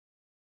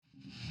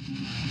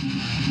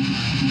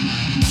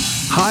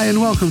Hi, and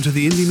welcome to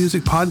the Indie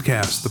Music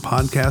Podcast, the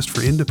podcast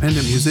for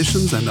independent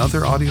musicians and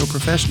other audio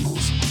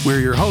professionals. We're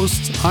your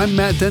hosts. I'm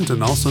Matt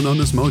Denton, also known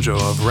as Mojo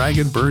of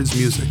Ragged Birds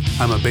Music.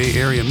 I'm a Bay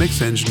Area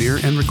mix engineer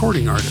and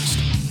recording artist.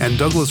 And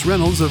Douglas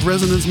Reynolds of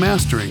Resonance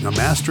Mastering, a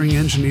mastering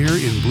engineer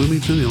in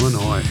Bloomington,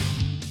 Illinois.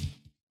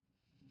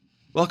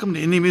 Welcome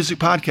to Indie Music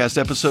Podcast,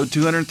 episode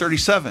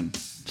 237.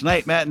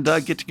 Tonight, Matt and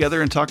Doug get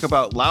together and talk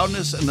about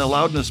loudness and the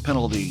loudness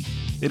penalty.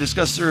 They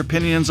discuss their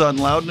opinions on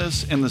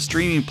loudness and the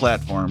streaming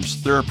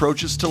platforms, their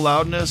approaches to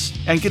loudness,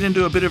 and get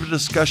into a bit of a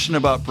discussion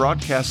about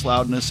broadcast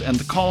loudness and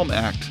the Calm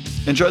Act.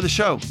 Enjoy the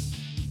show.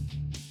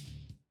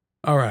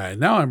 All right,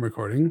 now I'm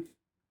recording.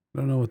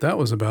 Don't know what that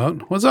was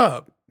about. What's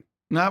up?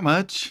 Not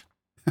much.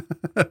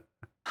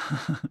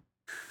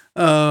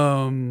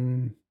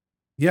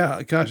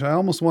 Yeah, gosh, I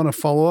almost want to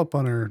follow up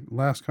on our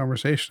last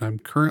conversation. I'm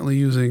currently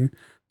using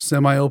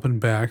semi-open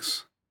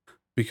backs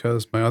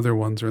because my other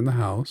ones are in the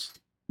house.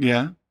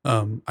 Yeah.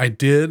 I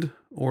did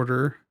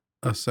order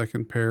a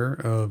second pair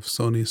of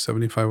Sony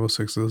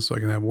 7506s so I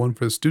can have one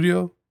for the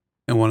studio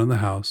and one in the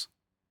house.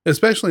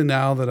 Especially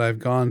now that I've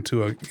gone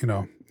to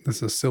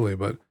this is silly,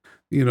 but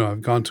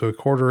I've gone to a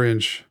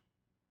 1/4-inch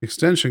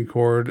extension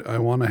cord. I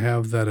want to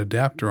have that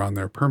adapter on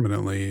there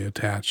permanently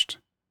attached,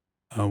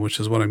 which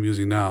is what I'm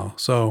using now.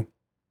 So,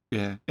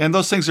 yeah. And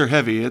those things are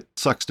heavy. It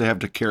sucks to have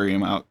to carry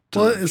them out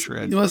to the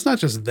shred. It's not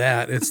just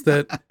that. It's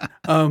that,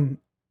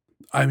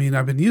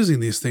 I've been using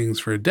these things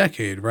for a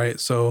decade, right?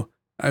 So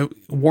I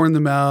worn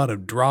them out.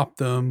 I've dropped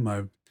them.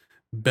 I've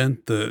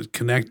bent the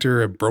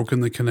connector. I've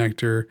broken the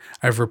connector.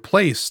 I've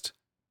replaced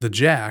the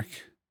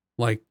jack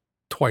like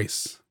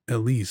twice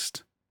at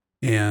least.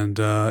 And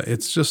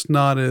it's just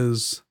not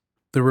as,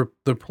 the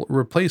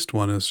replaced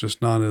one is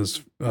just not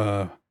as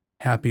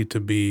happy to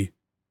be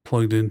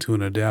plugged into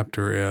an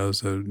adapter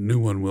as a new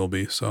one will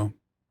be. So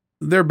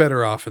they're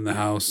better off in the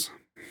house.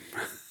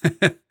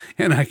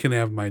 And I can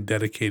have my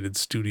dedicated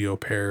studio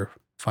pair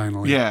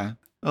finally. Yeah.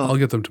 Well, I'll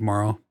get them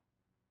tomorrow.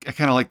 I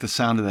kind of like the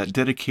sound of that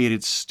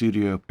dedicated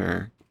studio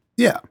pair.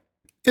 Yeah.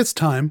 It's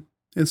time.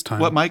 It's time.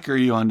 What mic are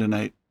you on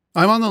tonight?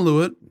 I'm on the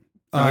Lewitt.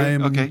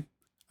 Okay.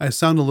 I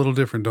sound a little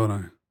different, don't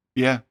I?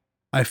 Yeah.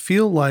 I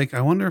feel like,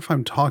 I wonder if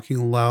I'm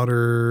talking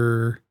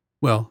louder,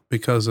 well,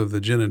 because of the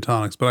gin and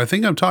tonics, but I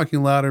think I'm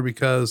talking louder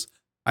because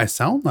I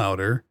sound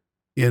louder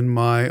in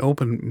my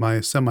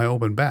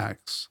semi-open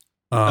backs.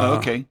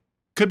 Okay.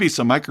 Could be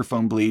some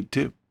microphone bleed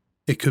too.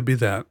 It could be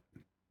that.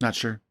 Not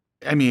sure.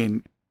 I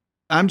mean,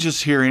 I'm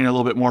just hearing a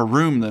little bit more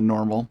room than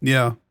normal.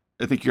 Yeah.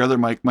 I think your other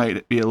mic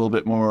might be a little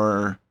bit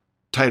more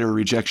tighter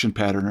rejection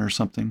pattern or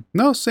something.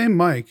 No, same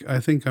mic. I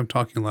think I'm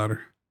talking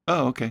louder.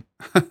 Oh, okay.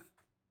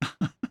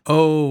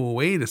 Oh,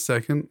 wait a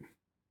second.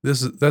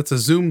 That's a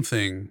Zoom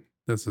thing.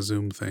 That's a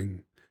Zoom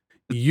thing.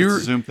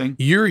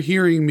 You're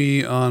hearing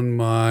me on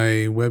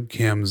my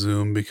webcam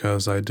Zoom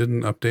because I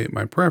didn't update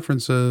my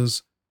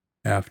preferences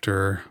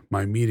after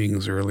my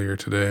meetings earlier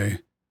today.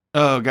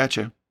 Oh,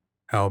 gotcha.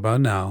 How about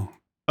now?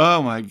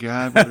 Oh my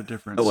God, what a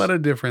difference. What a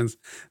difference.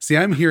 See,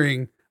 I'm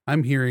hearing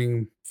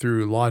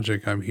through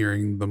Logic, I'm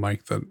hearing the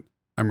mic that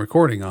I'm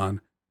recording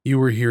on. You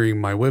were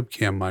hearing my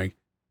webcam mic.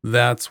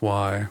 That's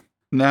why.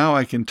 Now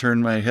I can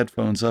turn my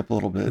headphones up a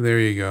little bit. There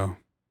you go.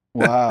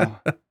 Wow.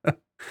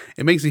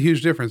 It makes a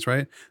huge difference,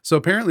 right? So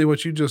apparently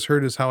what you just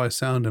heard is how I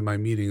sound in my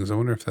meetings. I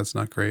wonder if that's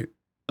not great.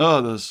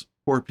 Oh, those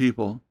poor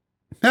people.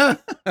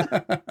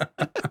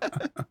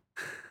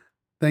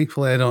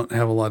 Thankfully, I don't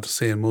have a lot to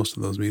say in most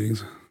of those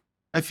meetings.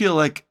 I feel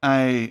like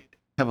I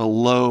have a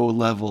low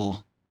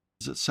level.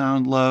 Does it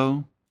sound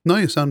low? No,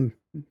 you sound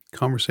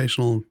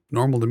conversational,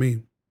 normal to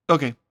me.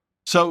 Okay.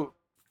 So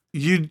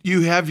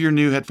you have your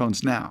new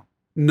headphones now?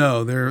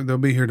 No, they'll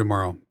be here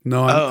tomorrow.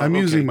 No, I'm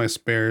using my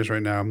spares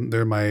right now.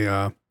 They're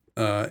my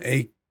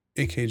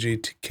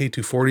AKG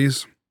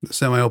K240s, the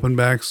semi-open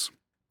backs.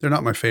 They're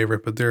not my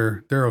favorite, but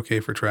they're okay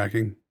for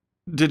tracking.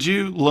 Did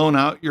you loan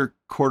out your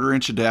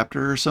 1/4-inch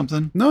adapter or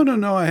something? No.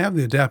 I have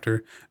the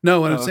adapter. No,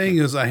 what I'm saying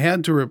is I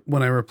had to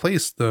when I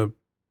replaced the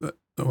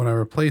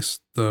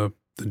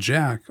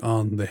jack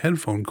on the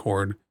headphone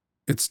cord.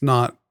 It's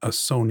not a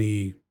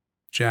Sony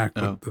jack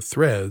with the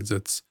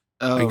threads.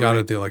 I got it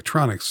at the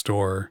electronics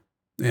store,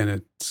 and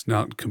it's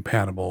not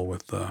compatible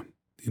with the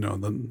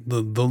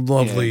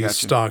lovely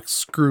stock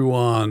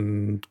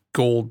screw-on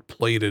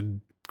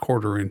gold-plated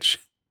 1/4-inch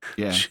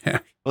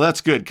jack. Well,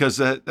 that's good because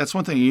that's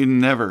one thing you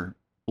never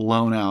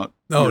loan out.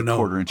 Oh, no.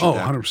 1/4-inch Oh,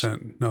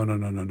 adapters.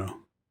 100%. No.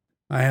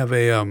 I have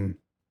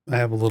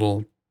a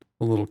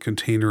little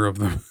container of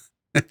them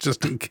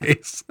just in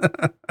case.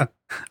 I've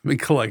been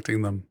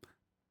collecting them.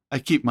 I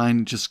keep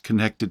mine just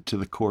connected to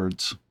the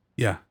cords.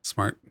 Yeah,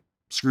 smart.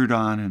 Screwed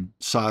on and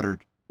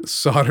soldered.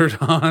 Soldered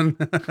on,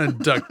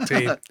 duct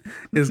tape.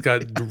 It's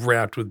got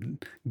wrapped with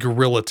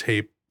Gorilla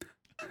Tape.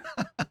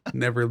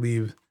 Never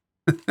leave.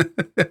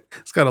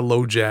 It's got a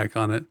low jack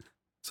on it.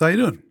 So how you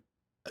doing?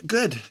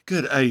 Good.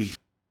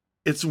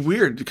 It's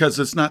weird because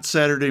it's not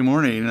Saturday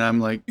morning, and I'm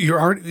like, you've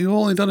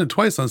only done it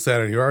twice on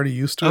Saturday. You're already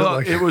used to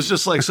it. It was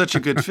just like such a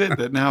good fit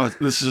that now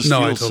this just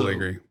no, feels I totally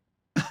agree.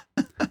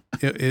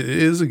 it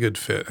is a good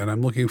fit, and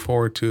I'm looking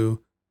forward to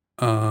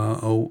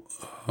uh,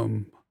 a,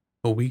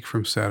 a week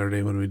from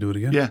Saturday when we do it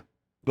again. Yeah.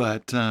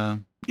 But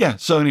yeah,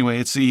 so anyway,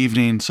 it's the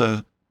evening,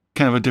 so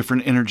kind of a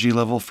different energy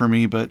level for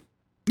me, but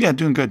yeah,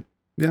 doing good.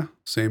 Yeah,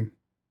 same.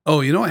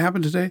 Oh, you know what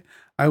happened today?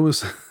 I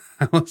was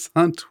I was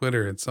on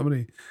Twitter and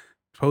somebody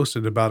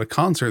posted about a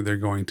concert they're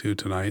going to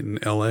tonight in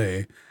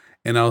LA.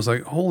 And I was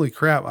like, holy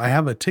crap, I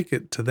have a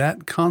ticket to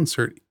that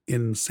concert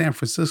in San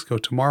Francisco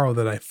tomorrow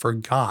that I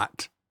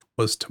forgot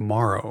was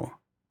tomorrow.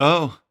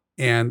 Oh,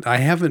 And I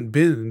haven't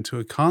been to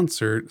a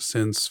concert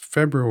since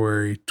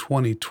February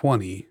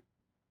 2020.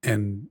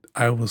 And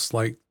I was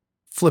like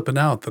flipping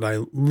out that I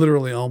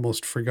literally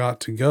almost forgot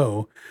to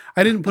go.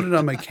 I didn't put it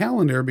on my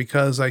calendar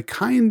because I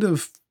kind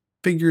of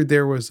figured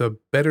there was a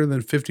better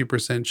than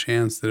 50%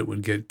 chance that it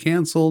would get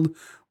canceled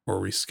or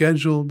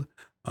rescheduled.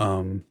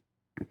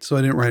 So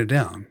I didn't write it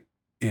down.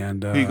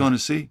 And who are you going to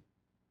see?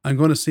 I'm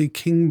going to see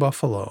King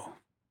Buffalo,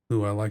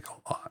 who I like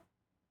a lot.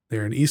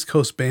 They're an East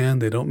Coast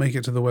band. They don't make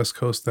it to the West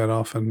Coast that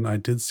often. I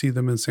did see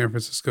them in San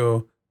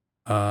Francisco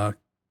 2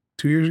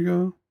 years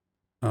ago.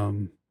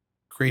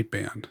 Great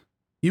band.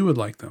 You would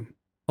like them.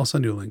 I'll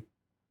send you a link.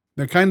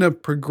 They're kind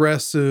of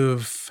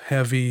progressive,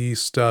 heavy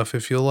stuff.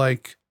 If you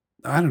like,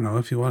 I don't know,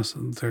 if you want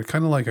to, they're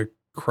kind of like a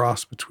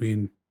cross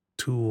between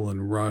Tool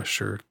and Rush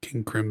or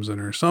King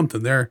Crimson or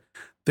something. They're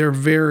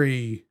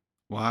very,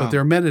 Wow. but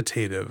they're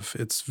meditative.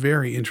 It's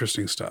very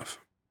interesting stuff.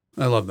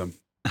 I love them.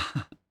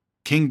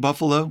 King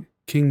Buffalo?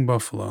 King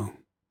Buffalo.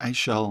 I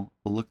shall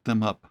look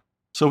them up.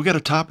 So we got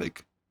a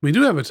topic. We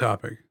do have a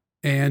topic.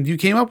 And you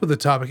came up with a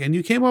topic, and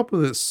you came up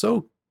with it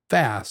so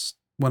fast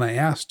when I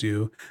asked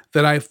you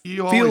that I You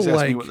feel always ask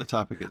like me what the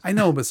topic is. I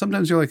know, but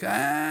sometimes you're like,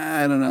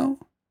 I don't know.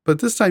 But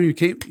this time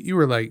you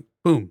were like,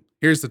 boom,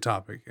 here's the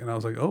topic. And I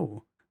was like,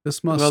 oh,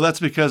 this must Well, that's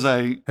because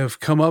I have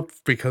come up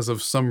because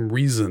of some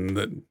reason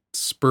that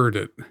spurred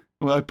it.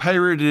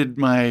 pirated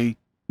my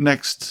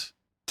next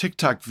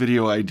TikTok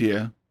video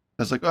idea.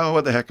 I was like, oh,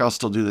 what the heck? I'll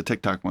still do the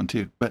TikTok one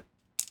too.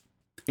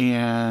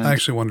 And I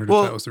actually wondered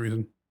if that was the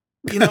reason.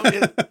 You know,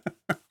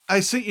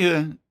 I sent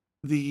you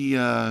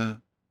the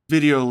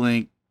video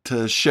link to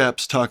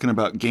Sheps talking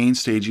about gain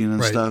staging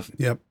and stuff.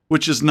 Yep.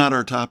 Which is not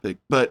our topic,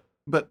 but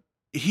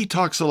he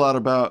talks a lot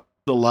about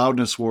the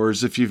loudness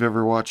wars. If you've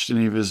ever watched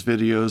any of his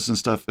videos and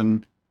stuff,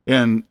 and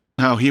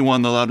how he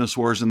won the loudness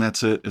wars, and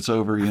that's it. It's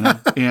over, you know.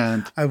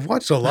 And I've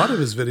watched a lot of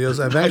his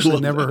videos. I've actually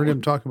never heard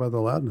him talk about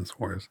the loudness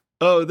wars.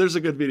 Oh, there's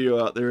a good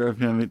video out there of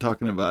him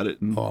talking about it.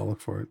 And, I'll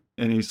look for it.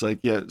 And he's like,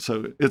 yeah,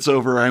 so it's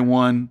over. I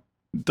won.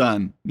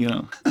 Done. You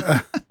know.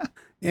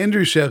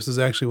 Andrew Sheps is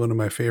actually one of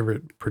my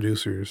favorite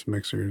producers,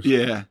 mixers.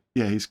 Yeah.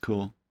 Yeah. He's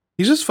cool.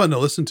 He's just fun to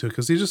listen to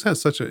because he just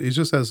has such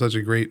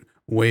a great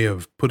way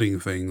of putting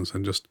things,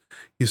 and just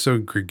he's so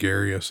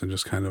gregarious and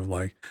just kind of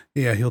like,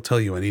 yeah, he'll tell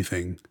you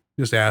anything.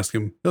 Just ask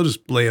him. He'll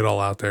just lay it all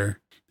out there.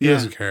 He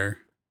doesn't care.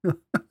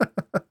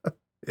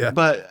 Yeah.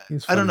 But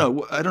I don't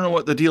know. I don't know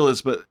what the deal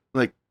is, but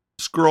like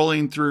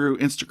scrolling through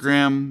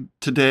Instagram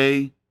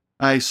today,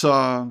 I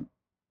saw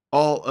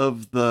all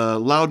of the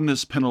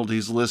loudness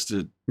penalties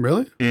listed.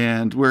 Really?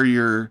 And where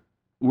your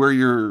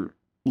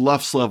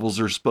LUFS levels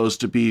are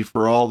supposed to be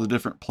for all the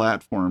different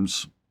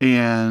platforms.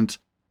 And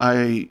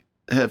I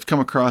have come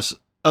across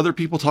other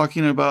people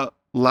talking about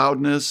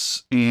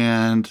loudness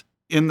and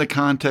in the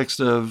context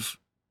of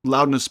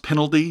loudness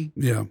penalty.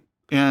 Yeah.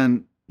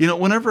 And, you know,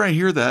 whenever I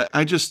hear that,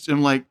 I just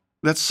am like,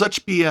 that's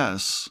such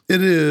BS.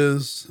 It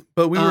is.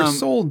 But we were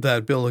sold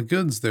that bill of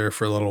goods there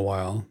for a little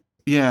while.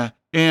 Yeah.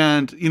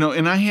 And, you know,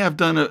 and I have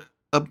done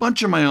a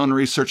bunch of my own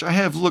research. I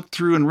have looked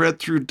through and read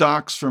through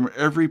docs from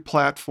every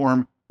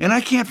platform, and I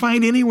can't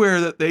find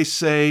anywhere that they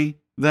say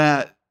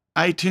that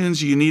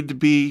iTunes, you need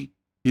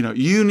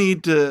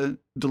to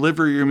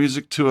deliver your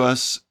music to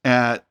us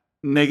at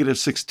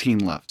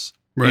 -16 LUFS.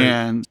 Right.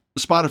 And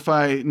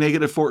Spotify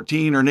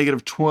 -14 or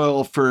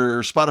 -12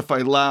 for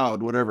Spotify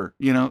Loud, whatever,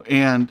 you know.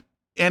 And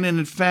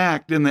in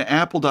fact, in the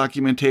Apple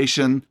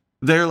documentation,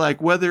 they're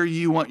like, whether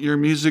you want your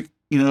music,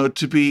 you know,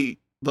 to be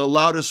the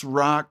loudest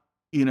rock,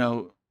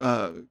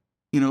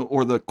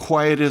 or the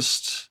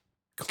quietest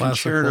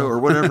concerto or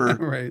whatever,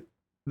 right?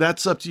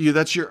 That's up to you.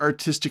 That's your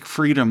artistic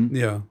freedom.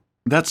 Yeah.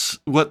 That's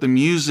what the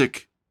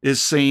music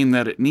is saying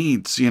that it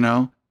needs, you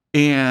know?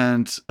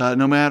 And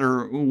no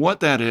matter what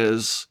that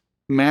is,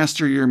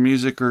 master your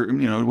music or,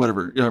 you know,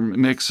 whatever,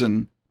 mix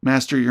and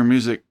master your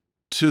music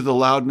to the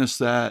loudness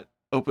that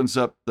opens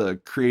up the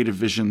creative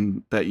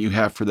vision that you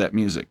have for that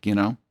music, you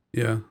know?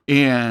 Yeah.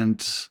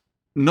 And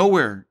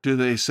nowhere do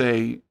they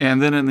say,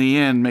 and then in the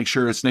end, make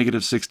sure it's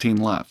 -16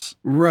 LUFS.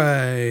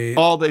 Right.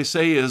 All they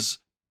say is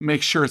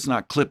make sure it's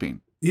not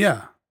clipping.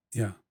 Yeah.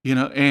 Yeah. You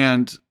know,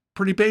 and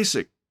pretty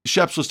basic.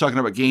 Sheps was talking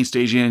about gain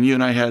staging, and you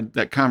and I had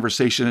that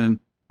conversation, and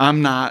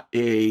I'm not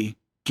a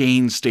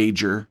gain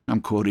stager.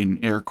 I'm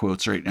quoting air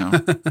quotes right now.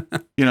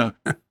 You know,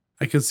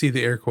 I can see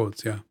the air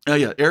quotes. Yeah. Oh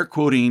yeah. Air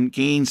quoting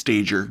gain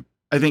stager.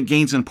 I think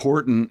gain's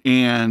important,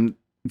 and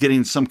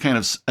getting some kind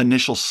of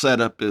initial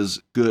setup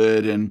is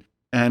good. And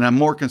I'm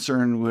more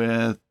concerned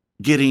with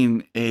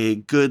getting a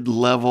good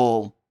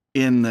level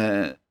in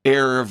the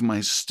air of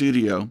my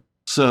studio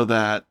so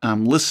that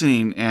I'm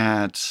listening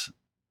at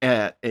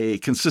a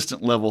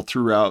consistent level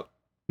throughout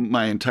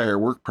my entire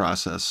work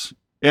process.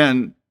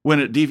 And when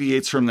it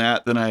deviates from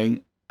that, then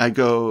I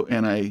go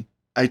and I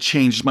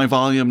change my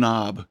volume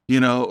knob,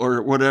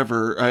 or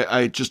whatever.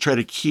 I just try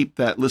to keep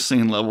that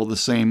listening level the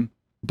same.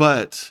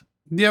 But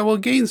Yeah, well,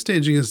 gain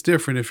staging is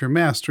different. If you're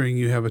mastering,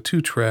 you have a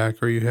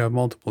 2-track or you have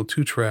multiple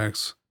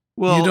 2-tracks.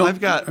 You well, don't,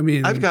 I've got I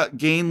mean, I've got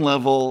gain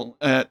level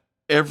at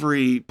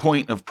every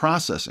point of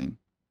processing.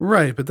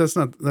 right, but that's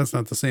not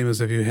the same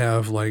as if you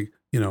have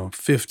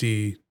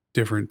 50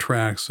 different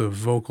tracks of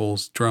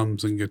vocals,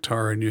 drums, and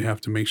guitar, and you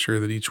have to make sure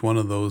that each one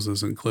of those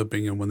isn't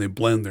clipping, and when they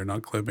blend, they're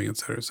not clipping, et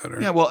cetera, et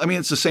cetera. Yeah, well, I mean,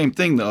 it's the same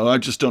thing though. I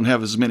just don't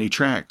have as many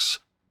tracks.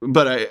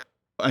 But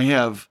I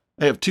have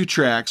 2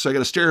 tracks. So I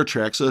got a stereo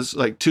track, so it's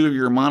like 2 of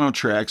your mono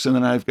tracks, and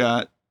then I've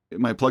got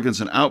my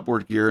plugins and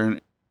outboard gear, and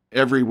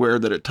everywhere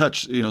that it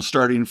touched,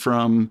 starting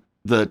from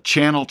the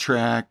channel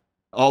track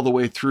all the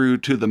way through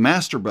to the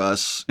master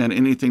bus, and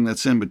anything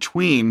that's in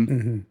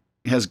between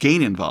has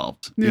gain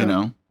involved.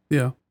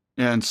 Yeah.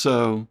 And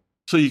so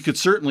you could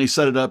certainly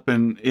set it up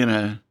and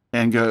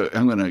go,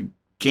 I'm going to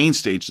gain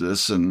stage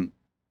this, and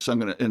so I'm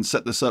going to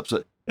set this up.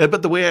 So,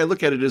 but the way I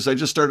look at it is, I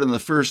just start on the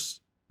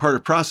first part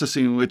of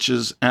processing, which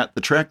is at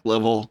the track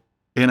level,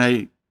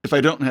 and if I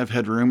don't have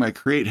headroom, I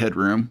create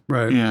headroom,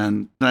 right,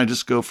 and then I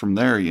just go from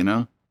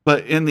there.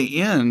 But in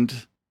the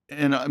end,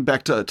 and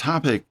back to the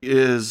topic,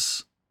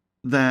 is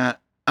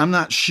that I'm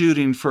not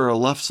shooting for a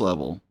LUFS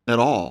level at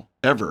all,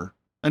 ever,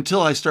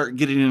 until I start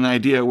getting an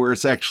idea where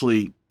it's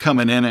actually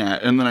coming in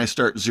at, and then I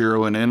start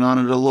zeroing in on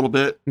it a little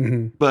bit.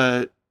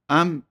 But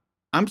I'm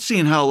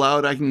seeing how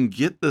loud I can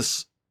get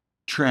this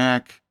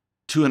track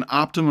to an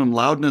optimum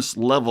loudness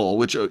level,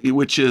 which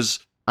is,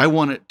 I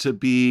want it to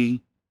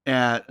be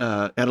at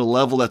a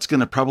level that's going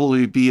to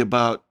probably be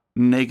about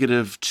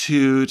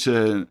 -2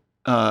 to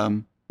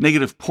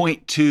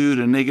 -0.2 to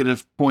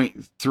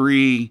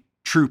 -0.3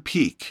 true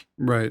peak.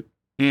 right.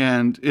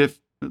 And if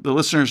the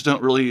listeners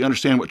don't really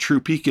understand what true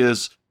peak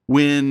is,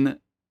 when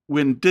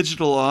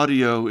digital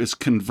audio is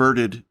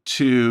converted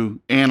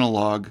to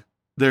analog,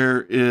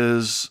 there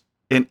is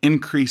an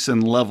increase in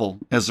level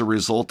as a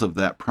result of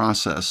that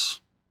process.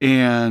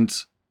 And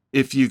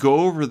if you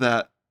go over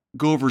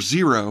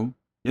 0,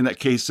 in that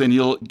case, then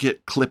you'll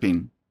get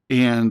clipping.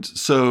 And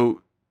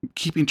so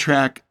keeping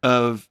track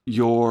of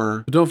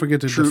your... But don't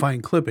forget to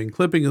define clipping.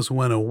 Clipping is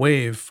when a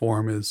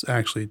waveform is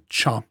actually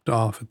chopped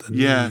off at the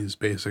knees,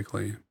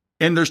 basically.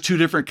 And there's 2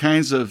 different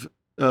kinds of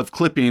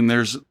clipping.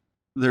 There's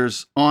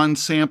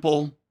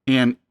on-sample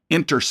and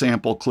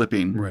inter-sample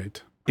clipping.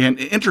 Right. And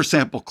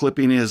inter-sample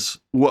clipping is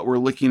what we're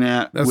looking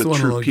at. That's with the one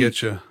true that'll peak.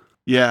 get you.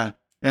 Yeah.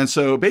 And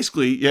so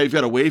basically, you've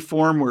got a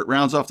waveform where it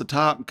rounds off the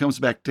top and comes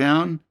back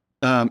down.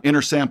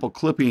 Inter-sample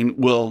clipping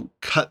will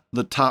cut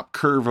the top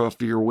curve off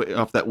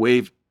that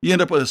wave. You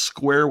end up with a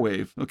square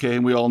wave. Okay.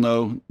 And we all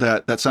know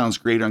that sounds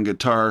great on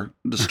guitar,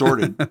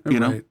 distorted,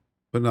 right.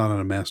 But not on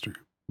a master.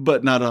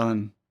 But not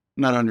on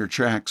your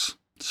tracks.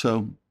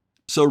 So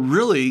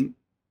really,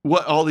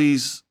 what all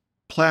these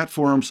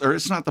platforms, or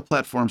it's not the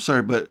platform,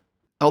 sorry, but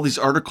all these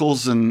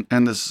articles and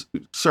this,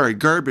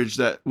 garbage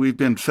that we've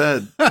been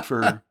fed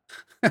for,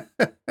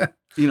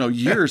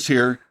 years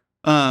here,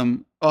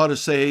 ought to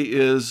say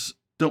is,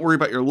 don't worry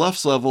about your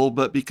LUFS level,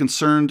 but be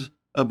concerned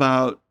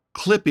about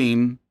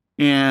clipping,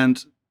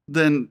 and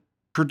then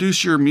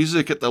produce your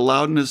music at the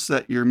loudness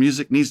that your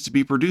music needs to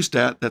be produced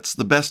at. That's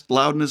the best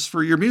loudness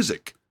for your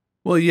music.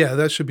 Well, yeah,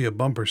 that should be a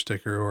bumper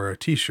sticker or a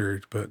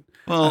t-shirt, but...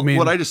 Well, I mean,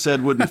 what I just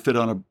said wouldn't fit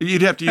on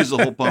you'd have to use the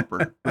whole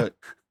bumper, but...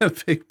 A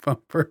big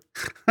bumper.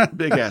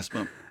 Big ass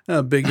bumper.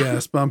 A big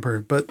ass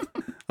bumper. But,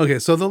 okay,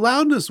 so the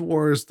loudness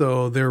wars,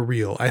 though, they're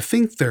real. I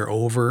think they're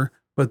over,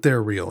 but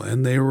they're real.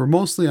 And they were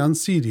mostly on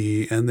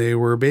CD, and they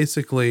were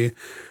basically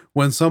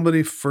when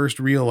somebody first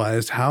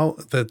realized how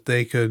that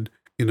they could,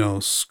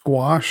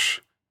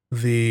 squash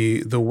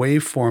the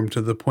waveform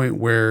to the point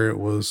where it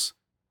was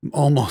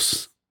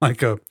almost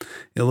like it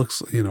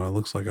looks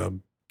like a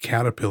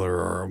caterpillar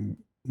or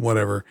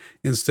whatever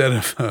instead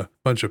of a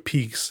bunch of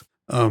peaks.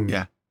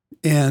 Yeah.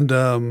 And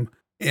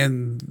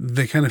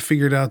they kind of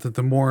figured out that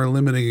the more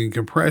limiting in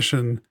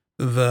compression,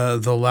 the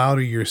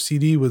louder your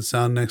CD would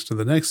sound next to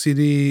the next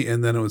CD,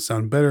 and then it would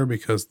sound better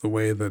because the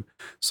way that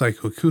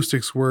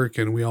psychoacoustics work,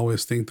 and we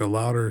always think the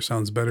louder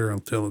sounds better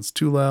until it's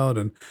too loud,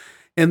 and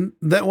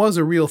that was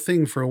a real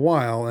thing for a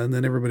while, and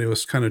then everybody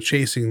was kind of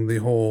chasing the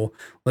whole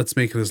let's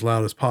make it as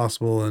loud as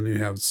possible, and you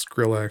have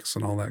Skrillex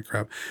and all that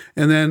crap.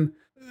 And then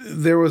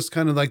there was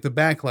kind of like the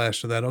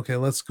backlash to that. Okay,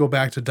 let's go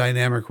back to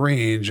dynamic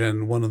range,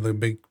 and one of the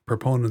big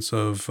proponents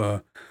of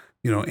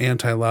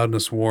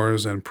anti-loudness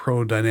wars and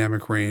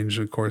pro-dynamic range,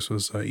 of course,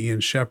 was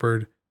Ian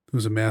Shepherd,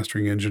 who's a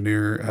mastering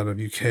engineer out of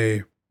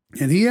UK.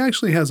 And he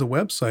actually has a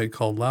website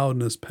called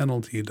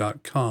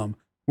loudnesspenalty.com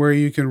where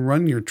you can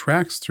run your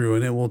tracks through,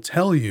 and it will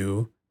tell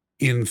you,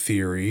 in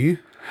theory,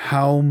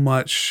 how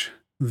much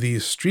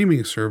these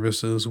streaming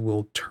services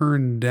will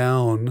turn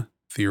down,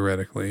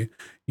 theoretically,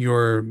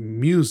 your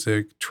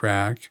music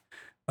track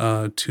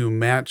to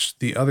match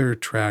the other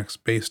tracks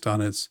based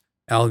on its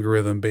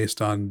algorithm,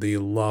 based on the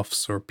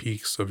luffs or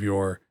peaks of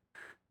your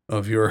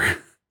of your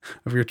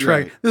of your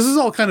track. Right. This is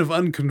all kind of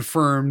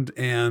unconfirmed,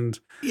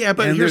 Yeah,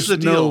 but and here's the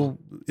there's deal.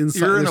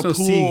 You're in there's a no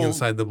seeing pool.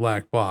 inside the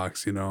black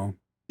box, you know.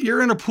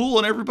 You're in a pool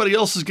and everybody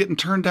else is getting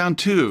turned down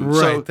too.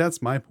 Right,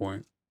 that's my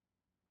point.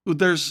 So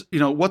there's,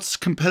 what's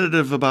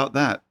competitive about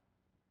that?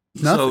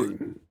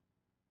 Nothing.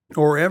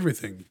 Or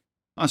everything.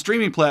 On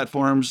streaming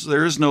platforms,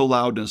 there is no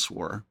loudness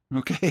war,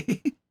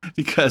 okay?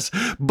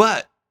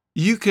 But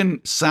you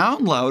can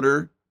sound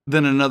louder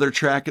than another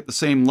track at the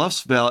same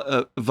LUFS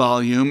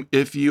volume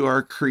if you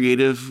are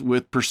creative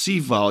with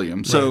perceived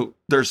volume. So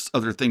there's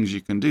other things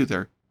you can do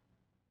there,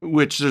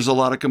 which there's a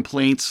lot of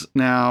complaints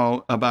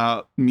now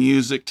about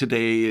music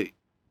today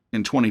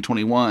in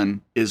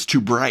 2021 is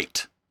too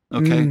bright.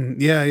 Okay.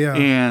 Yeah.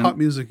 And pop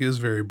music is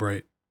very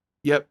bright.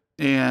 Yep.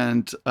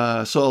 And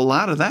so a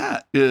lot of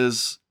that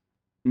is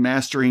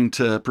mastering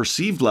to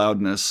perceived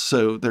loudness.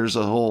 So there's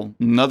a whole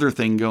another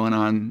thing going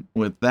on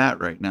with that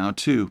right now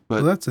too.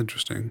 But that's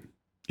interesting.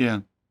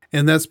 Yeah.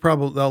 And that's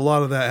probably a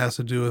lot of that has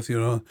to do with,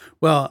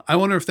 well, I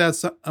wonder if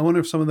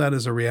some of that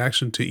is a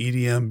reaction to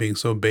EDM being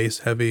so bass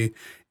heavy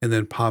and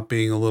then pop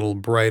being a little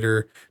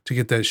brighter to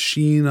get that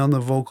sheen on the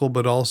vocal,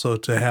 but also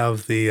to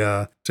have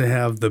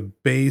the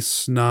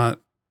bass not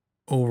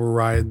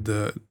overdrive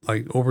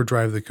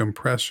the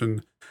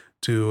compression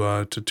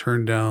to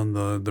turn down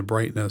the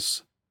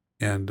brightness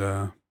and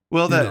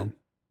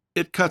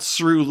it cuts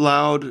through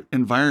loud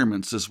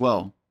environments as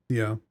well.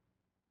 Yeah.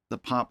 The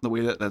pop, the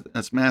way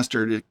that's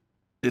mastered,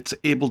 it's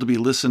able to be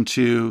listened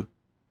to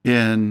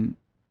in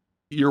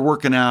you're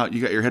working out,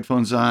 you got your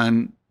headphones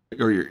on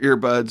or your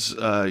earbuds,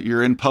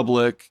 you're in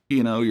public,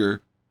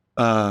 you're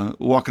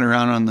walking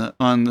around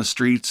on the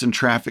streets and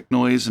traffic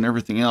noise and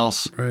everything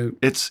else. Right.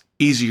 It's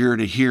easier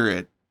to hear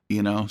it,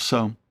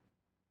 so.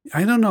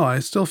 I don't know. I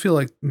still feel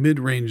like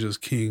mid-range is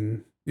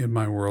king in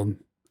my world.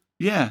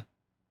 Yeah.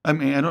 I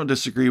mean, I don't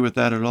disagree with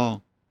that at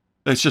all.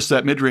 It's just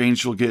that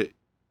mid-range you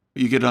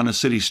get on a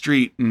city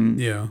street and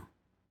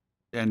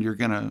you're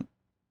going to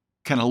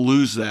kind of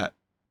lose that,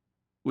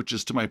 which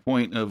is to my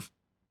point of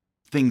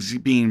things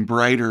being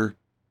brighter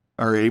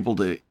are able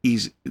to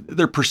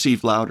they're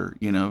perceived louder,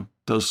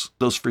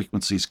 those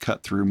frequencies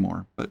cut through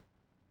more, but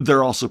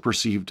they're also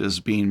perceived as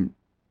being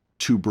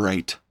too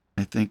bright,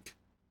 I think.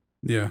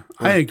 Yeah,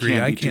 I agree.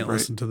 I can't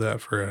listen to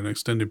that for an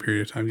extended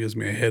period of time. It gives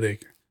me a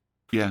headache.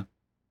 Yeah.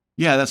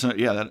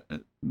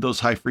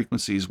 Those high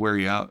frequencies wear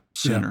you out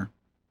sooner. Yeah.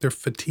 They're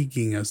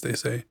fatiguing, as they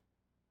say.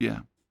 Yeah.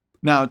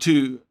 Now,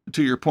 to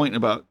your point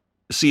about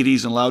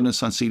CDs and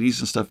loudness on CDs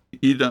and stuff,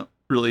 you don't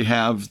really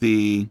have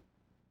the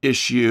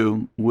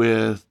issue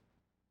with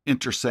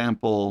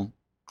intersample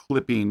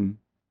clipping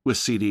with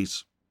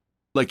CDs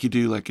like you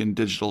do like in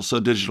digital.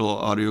 So digital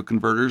audio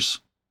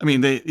converters. I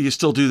mean, you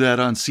still do that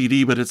on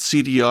CD, but it's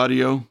CD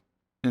audio,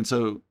 and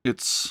so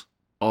it's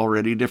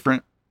already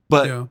different.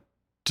 But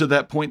to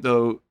that point,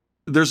 though,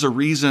 there's a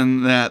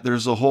reason that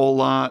there's a whole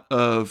lot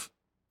of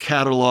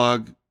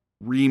catalog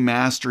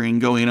remastering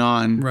going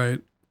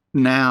on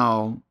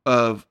now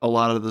of a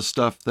lot of the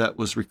stuff that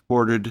was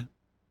recorded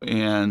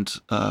and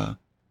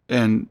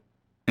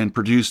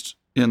produced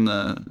in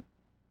the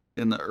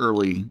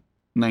early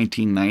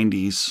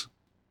 1990s,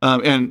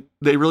 and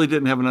they really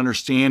didn't have an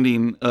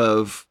understanding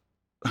of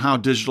how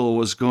digital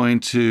was going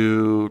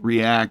to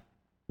react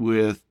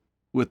with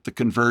the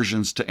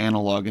conversions to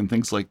analog and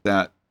things like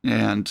that.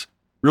 And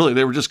really,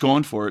 they were just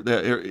going for it.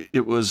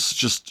 It was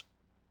just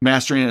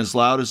mastering it as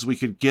loud as we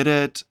could get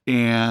it,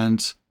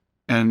 and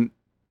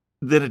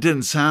that it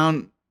didn't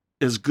sound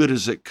as good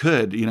as it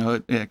could.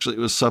 It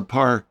was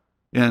subpar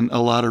in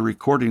a lot of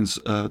recordings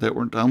that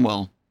weren't done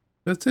well.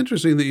 That's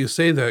interesting that you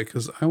say that,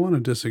 because I want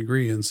to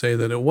disagree and say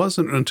that it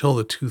wasn't until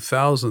the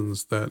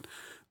 2000s that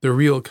the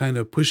real kind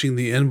of pushing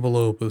the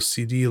envelope of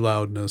CD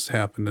loudness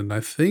happened. And I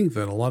think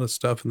that a lot of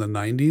stuff in the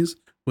 90s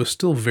was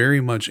still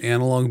very much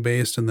analog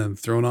based and then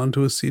thrown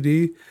onto a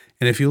CD.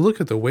 And if you look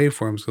at the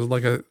waveforms, because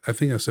like I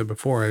think I said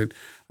before,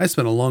 I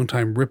spent a long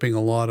time ripping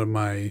a lot of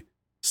my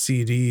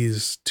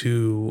CDs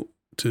to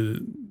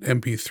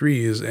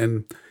MP3s.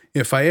 And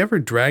if I ever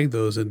drag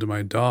those into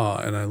my DAW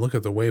and I look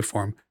at the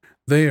waveform,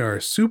 they are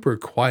super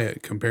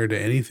quiet compared to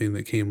anything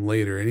that came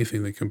later,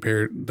 anything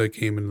that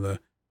came into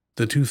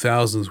the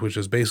 2000s, which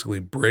is basically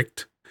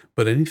bricked.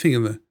 But anything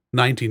in the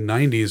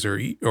 1990s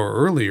or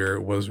earlier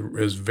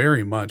is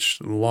very much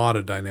a lot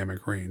of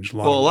dynamic range. A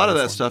lot of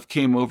that stuff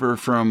came over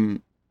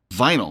from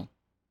vinyl,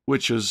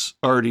 which was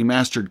already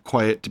mastered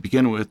quiet to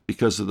begin with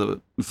because of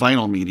the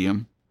vinyl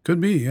medium.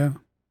 Could be, yeah.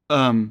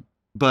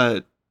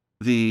 But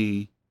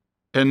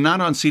and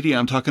not on CD.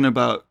 I'm talking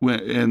about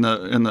in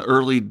the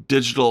early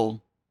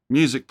digital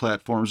music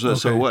platforms. Okay.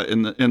 So what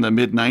in the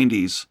mid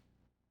 90s,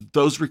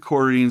 those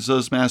recordings,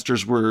 those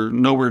masters were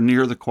nowhere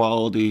near the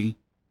quality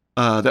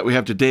that we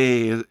have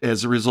today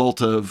as a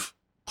result of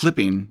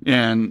clipping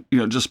and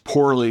just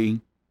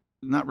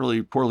not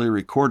really poorly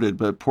recorded,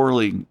 but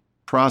poorly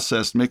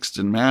processed, mixed,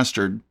 and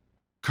mastered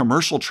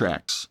commercial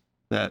tracks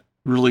that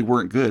really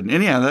weren't good.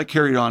 And yeah, that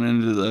carried on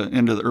into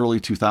the early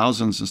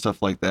 2000s and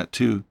stuff like that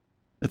too.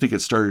 I think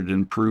it started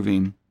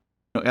improving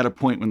at a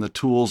point when the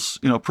tools,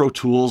 Pro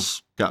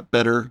Tools got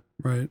better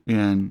Right.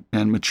 and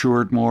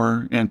matured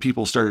more, and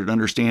people started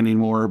understanding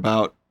more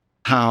about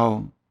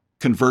how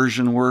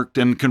conversion worked,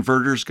 and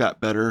converters got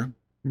better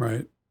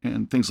Right.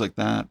 and things like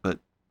that. But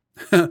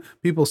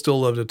People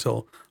still love to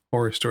tell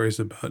horror stories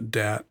about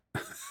DAT,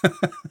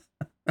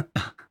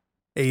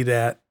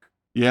 ADAT,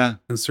 yeah,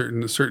 and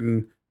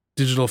certain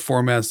digital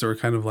formats that were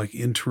kind of like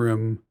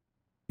interim,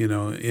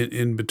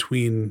 in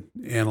between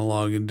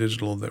analog and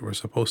digital, that were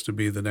supposed to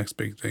be the next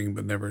big thing,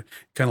 but never,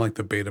 kind of like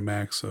the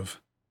Betamax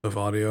of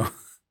audio.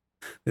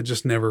 It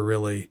just never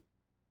really,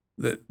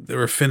 that they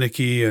were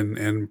finicky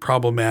and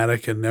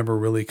problematic and never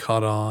really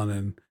caught on.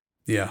 And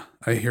yeah,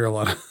 I hear a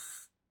lot of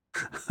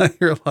I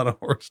hear a lot of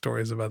horror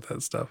stories about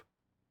that stuff.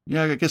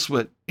 yeah. I guess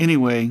what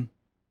anyway,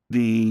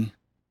 the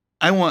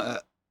I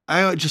want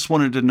I just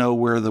wanted to know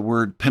where the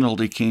word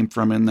penalty came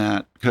from in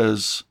that,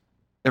 because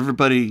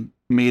everybody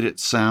made it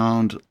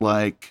sound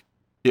like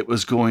it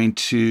was going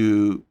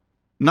to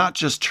not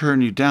just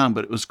turn you down,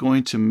 but it was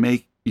going to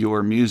make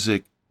your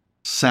music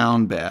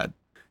sound bad.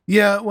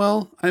 Yeah,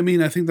 well, I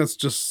mean, I think that's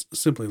just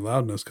simply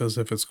loudness, because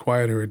if it's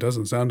quieter, it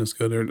doesn't sound as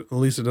good, or at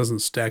least it doesn't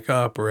stack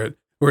up, or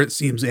it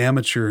seems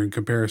amateur in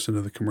comparison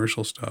to the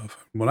commercial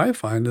stuff. What I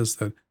find is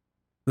that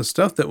the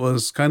stuff that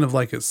was kind of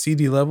like at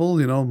CD level,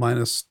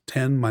 minus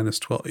 10, minus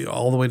 12,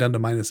 all the way down to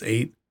minus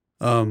 8,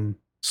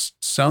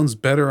 sounds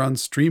better on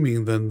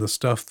streaming than the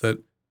stuff that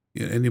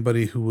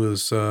anybody who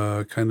was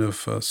kind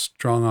of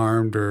strong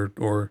armed,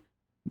 or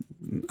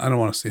I don't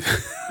want to say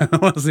I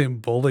don't want to say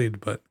bullied,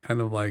 but kind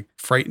of like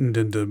frightened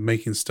into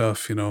making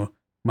stuff,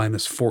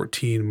 minus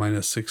 14,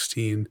 minus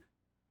 16.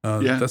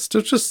 Yeah. That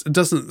stuff just, it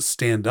doesn't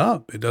stand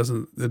up. It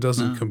doesn't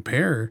No.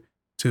 compare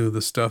to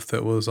the stuff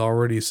that was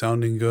already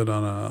sounding good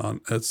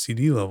at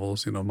CD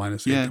levels,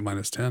 minus 8 Yeah. to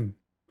minus 10.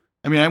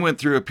 I mean, I went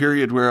through a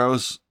period where I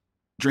was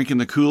drinking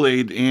the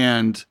Kool-Aid,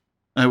 and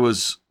I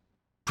was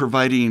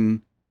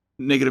providing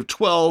negative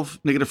 12,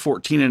 negative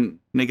 14, and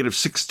negative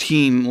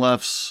 16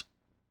 LEFs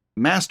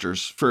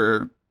masters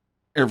for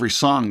every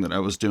song that I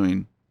was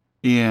doing.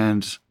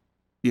 And,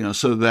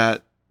 so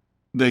that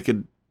they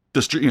could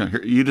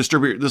you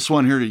distribute this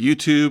one here to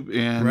YouTube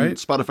and Right.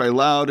 Spotify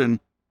Loud, and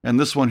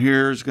this one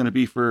here is going to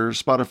be for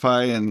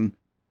Spotify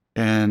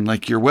and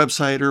like your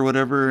website or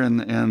whatever, and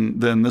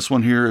then this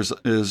one here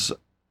is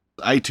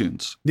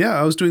iTunes. Yeah,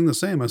 I was doing the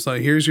same. I was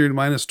like, here's your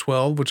minus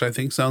 12, which I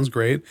think sounds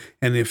great.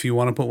 And if you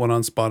want to put one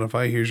on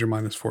Spotify, here's your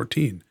minus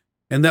 14.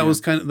 And that Yeah.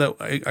 was kind of that.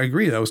 I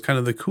agree. That was kind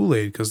of the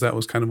Kool-Aid, because that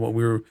was kind of what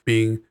we were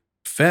being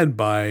fed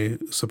by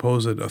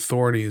supposed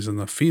authorities in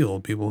the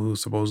field, people who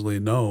supposedly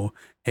know,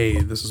 hey,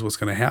 this is what's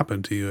going to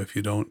happen to you if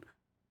you don't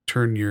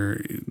turn your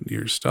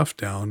stuff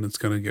down. It's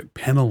going to get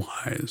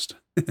penalized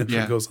if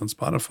Yeah. it goes on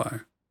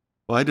Spotify.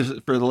 Well, I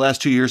just for the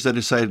last 2 years I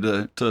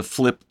decided to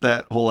flip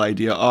that whole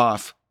idea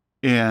off,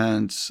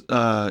 and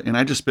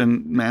I just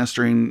been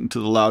mastering to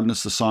the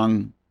loudness the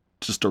song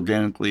just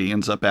organically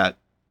ends up at,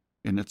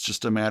 and it's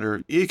just a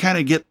matter, you kind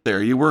of get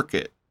there, you work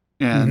it,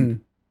 and Mhm.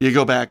 you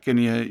go back and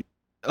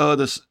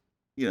this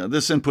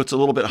input's a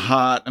little bit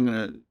hot, I'm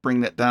gonna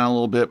bring that down a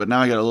little bit, but now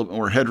I got a little bit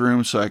more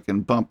headroom, so I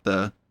can bump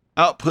the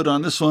output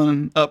on this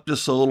one up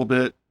just a little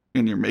bit,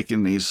 and you're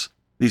making these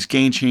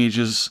gain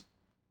changes,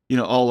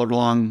 all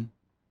along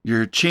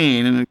your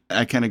chain, and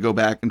I kind of go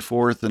back and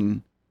forth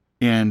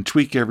and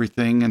tweak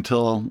everything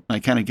until I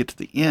kind of get to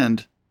the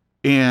end.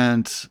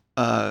 And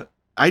I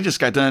just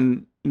got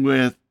done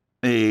with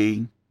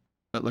it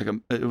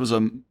was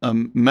a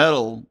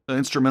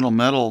instrumental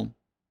metal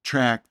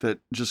track that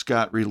just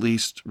got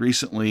released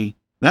recently.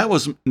 That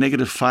was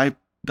negative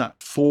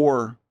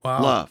 5.4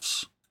 Wow.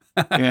 LUFS,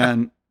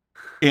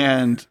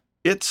 and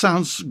it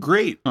sounds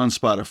great on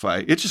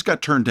Spotify. It just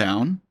got turned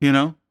down,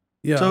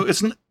 Yeah. So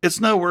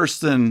it's no worse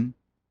than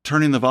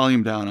turning the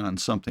volume down on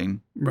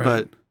something, Right.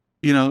 but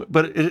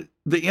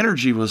the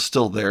energy was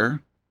still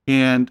there,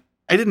 and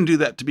I didn't do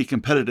that to be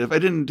competitive. I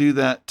didn't do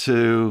that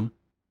to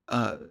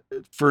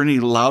for any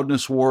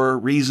loudness war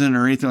reason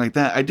or anything like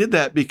that. I did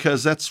that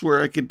because that's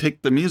where I could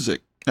take the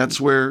music. That's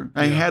where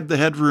I Yeah. had the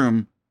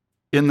headroom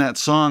in that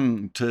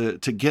song to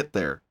get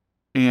there,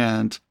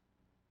 and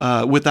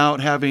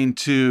without having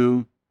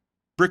to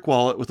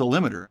brickwall it with a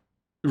limiter.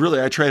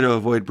 Really, I try to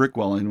avoid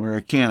brickwalling where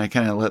I can. I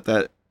kind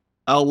of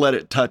I'll let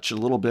it touch a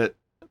little bit,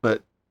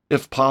 but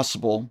if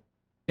possible,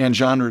 and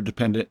genre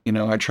dependent,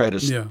 I try to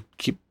Yeah.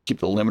 keep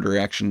the limiter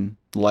action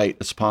light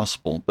as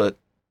possible. But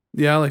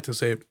Yeah, I like to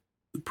say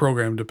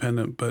program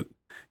dependent, but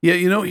yeah,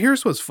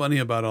 here's what's funny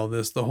about all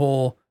this.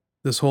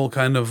 This whole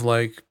kind of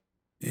like,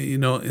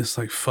 it's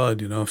like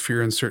FUD,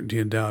 fear, uncertainty,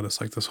 and doubt.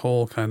 It's like this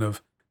whole kind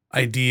of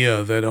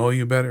idea that, oh,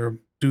 you better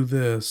do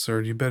this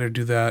or you better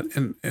do that.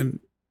 And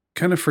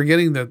kind of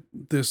forgetting that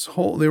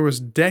there was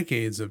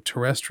decades of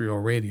terrestrial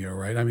radio,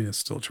 right? I mean, it's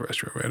still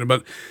terrestrial radio,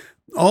 but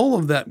all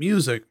of that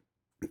music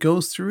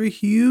goes through a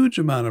huge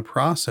amount of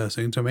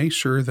processing to make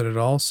sure that it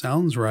all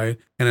sounds right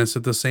and it's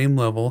at the same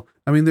level.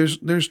 I mean,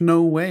 there's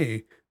no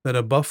way that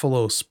a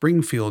Buffalo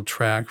Springfield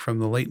track from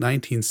the late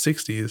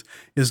 1960s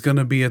is going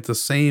to be at the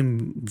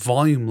same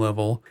volume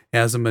level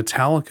as a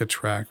Metallica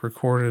track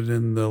recorded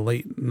in the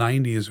late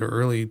 90s or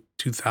early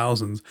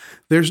 2000s.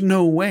 There's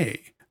no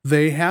way.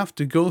 They have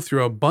to go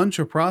through a bunch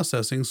of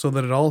processing so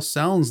that it all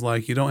sounds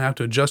like you don't have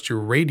to adjust your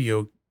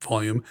radio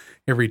volume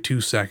every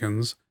 2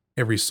 seconds,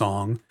 every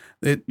song.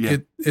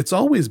 It's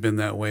always been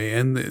that way,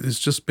 and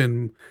it's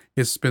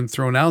been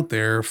thrown out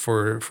there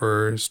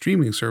for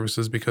streaming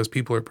services because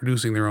people are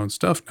producing their own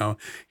stuff now.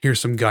 Here's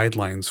some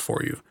guidelines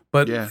for you,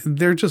 but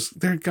they're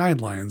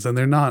guidelines, and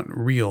they're not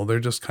real. They're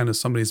just kind of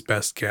somebody's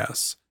best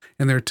guess,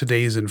 and they're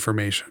today's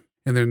information,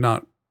 and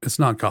it's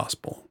not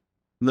gospel.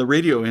 The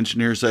radio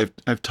engineers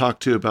I've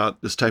talked to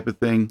about this type of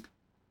thing,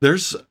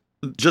 there's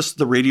just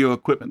the radio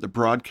equipment, the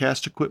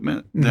broadcast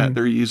equipment that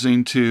they're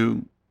using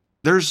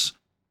there's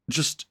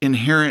just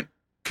inherent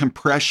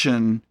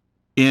compression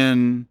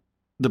in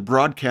the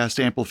broadcast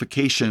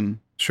amplification.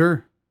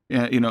 Sure.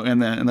 And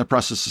the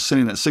process of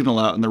sending that signal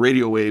out and the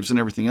radio waves and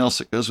everything else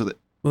that goes with it.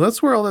 Well,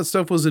 that's where all that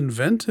stuff was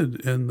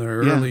invented in the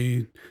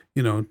early,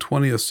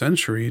 20th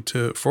century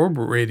for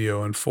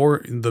radio and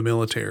for the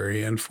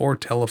military and for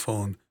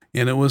telephone.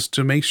 And it was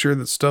to make sure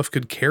that stuff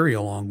could carry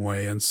a long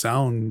way and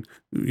sound,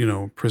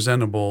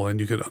 presentable,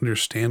 and you could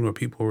understand what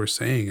people were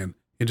saying. And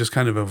it just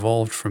kind of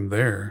evolved from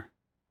there.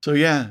 So,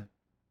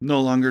 no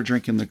longer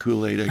drinking the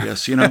Kool-Aid, I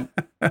guess, And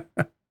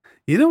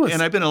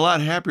I've been a lot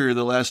happier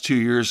the last 2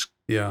 years.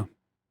 Yeah.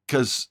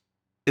 Because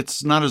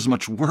it's not as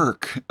much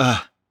work,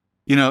 and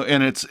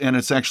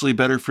it's actually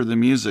better for the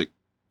music.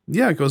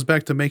 Yeah, it goes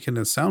back to making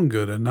it sound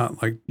good and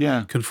not like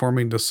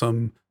conforming to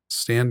some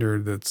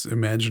standard that's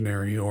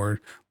imaginary or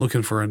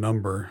looking for a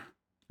number.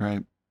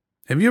 Right.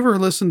 Have you ever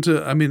listened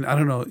to, I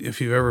don't know if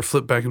you've ever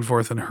flipped back and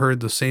forth and heard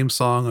the same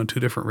song on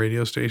 2 different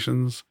radio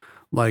stations,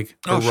 like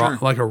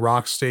like a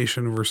rock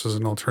station versus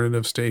an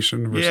alternative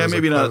station. Versus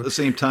maybe not at the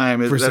same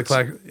time.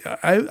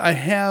 I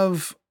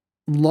have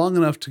long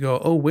enough to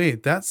go, oh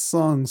wait, that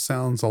song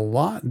sounds a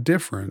lot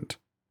different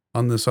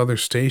on this other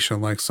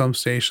station. Like some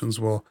stations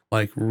will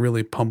like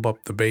really pump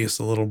up the bass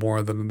a little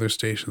more than other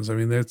stations.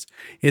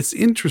 It's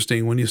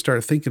interesting when you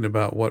start thinking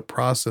about what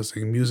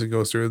processing music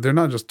goes through. They're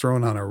not just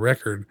throwing on a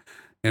record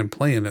and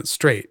playing it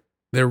straight.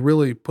 They're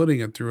really putting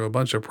it through a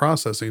bunch of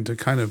processing to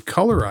kind of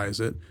colorize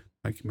it.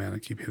 I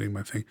keep hitting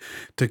my thing.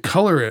 To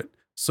color it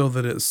so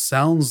that it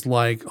sounds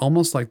like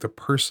almost like the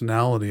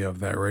personality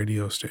of that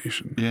radio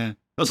station. Yeah. It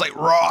was like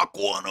Rock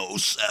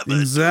 107.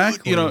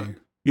 Exactly. Or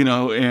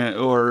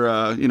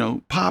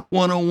Pop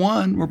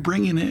 101, we're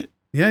bringing it.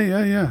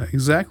 Yeah.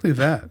 Exactly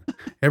that.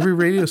 Every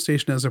radio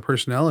station has a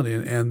personality,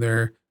 and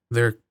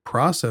their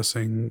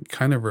processing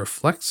kind of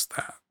reflects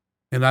that.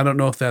 And I don't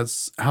know if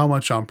that's how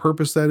much on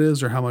purpose that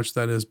is or how much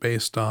that is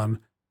based on,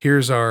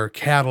 here's our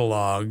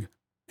catalog,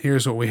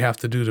 here's what we have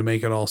to do to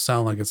make it all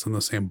sound like it's in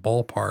the same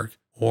ballpark,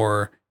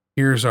 or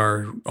here's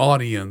our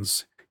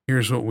audience,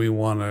 here's what we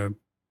want to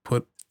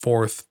put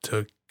forth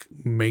to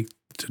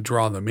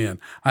draw them in.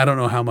 I don't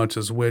know how much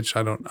is which.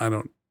 I don't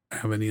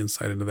have any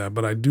insight into that,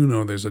 but I do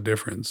know there's a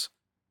difference.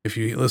 If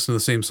you listen to the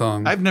same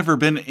song. I've never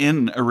been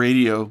in a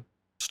radio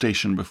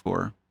station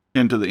before,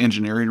 into the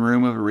engineering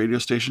room of a radio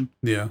station.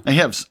 Yeah. I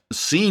have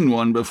seen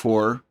one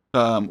before,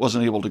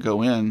 wasn't able to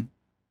go in,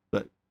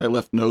 but I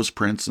left nose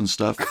prints and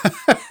stuff.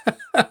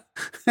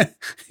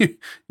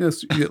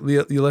 Yes,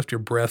 you left your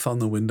breath on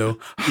the window.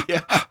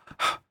 Yeah.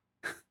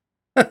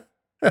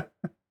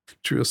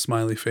 Drew a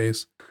smiley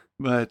face.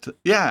 But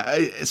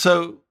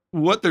so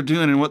what they're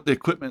doing and what the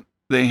equipment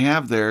they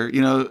have there,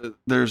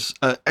 there's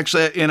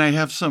actually, and I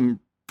have some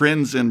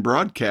friends in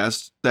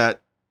broadcast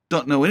that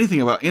don't know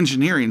anything about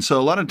engineering. So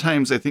a lot of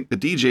times I think the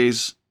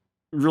DJs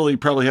really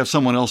probably have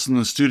someone else in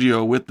the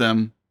studio with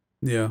them.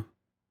 Yeah.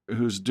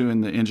 Who's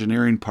doing the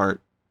engineering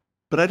part.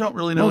 But I don't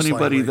really know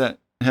anybody that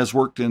has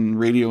worked in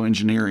radio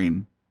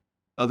engineering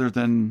other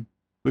than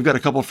we've got a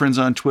couple of friends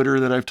on Twitter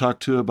that I've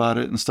talked to about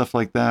it and stuff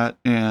like that.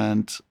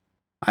 And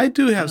I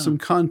do have some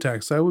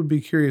contacts. I would be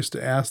curious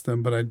to ask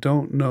them, but I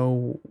don't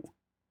know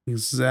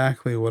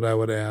exactly what I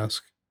would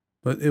ask.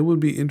 But it would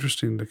be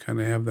interesting to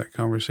kind of have that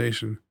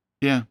conversation.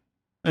 Yeah.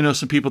 I know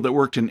some people that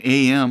worked in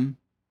AM.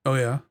 Oh,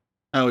 yeah?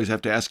 I always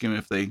have to ask them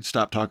if they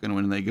stop talking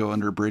when they go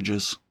under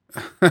bridges.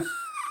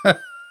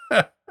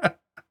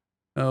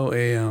 Oh,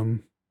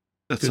 AM.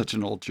 That's such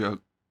an old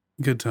joke.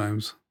 Good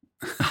times.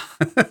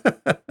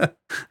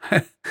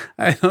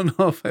 I don't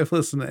know if I've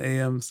listened to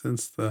AM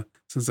since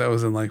I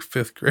was in like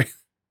 5th grade.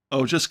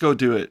 Oh, just go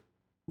do it.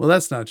 Well,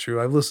 that's not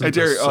true. I've listened.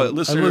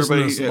 Listen,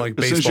 everybody. As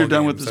soon as you're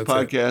done with this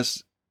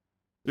podcast,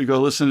 we go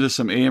listen to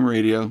some AM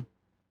radio.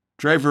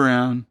 Drive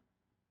around.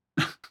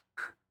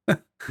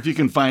 If you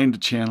can find a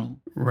channel.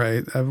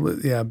 Right.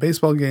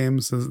 Baseball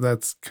games.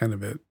 That's kind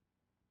of it.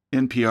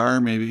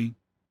 NPR maybe.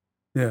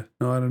 Yeah.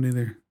 No, I don't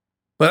either.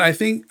 But I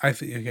think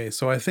okay.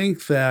 So I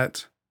think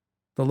that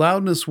the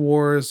loudness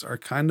wars are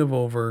kind of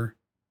over.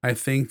 I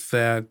think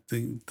that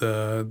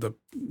the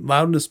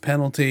loudness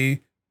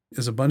penalty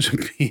is a bunch of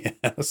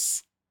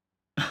BS.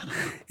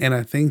 And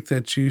I think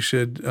that you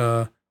should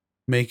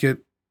make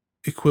it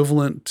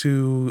equivalent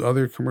to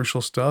other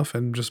commercial stuff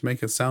and just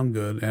make it sound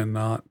good and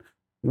not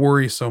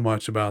worry so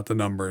much about the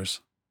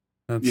numbers.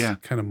 That's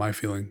kind of my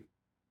feeling.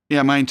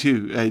 Yeah, mine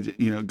too. I,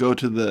 go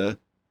to the,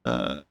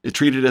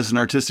 treat it as an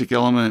artistic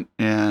element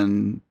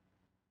and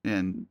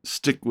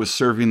stick with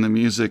serving the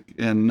music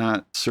and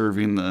not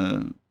serving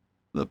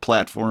the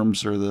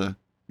platforms or the,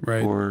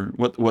 right, or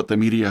what the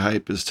media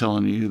hype is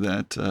telling you.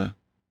 That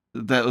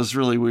was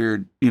really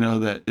weird.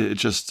 That it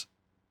just,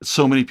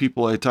 so many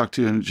people I talked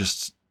to, and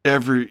just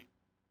everybody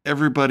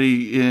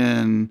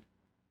in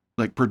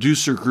like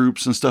producer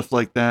groups and stuff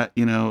like that,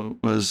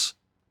 was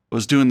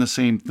doing the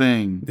same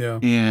thing. Yeah.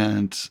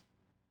 And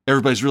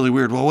everybody's really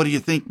weird. Well, what do you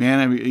think, man?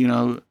 I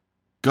mean,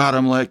 God,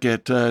 I'm like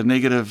at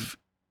negative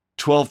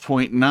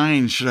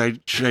 12.9.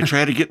 Should I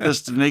try to get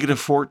this to negative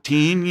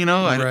 14?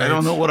 Right. I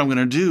don't know what I'm going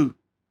to do.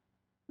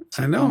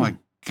 I know. Oh my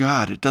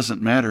God, it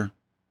doesn't matter.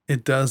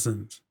 It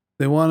doesn't.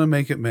 They want to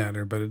make it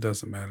matter, but it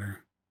doesn't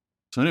matter.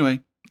 So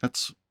anyway,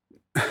 that's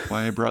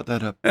why I brought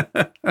that up.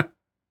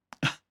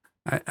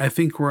 I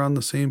think we're on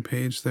the same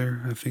page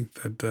there. I think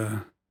that...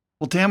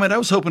 well, damn it. I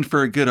was hoping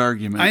for a good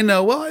argument. I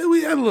know. Well,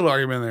 we had a little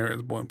argument there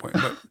at one point,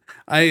 but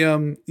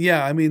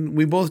I mean,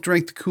 we both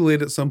drank the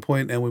Kool-Aid at some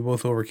point and we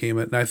both overcame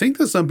it. And I think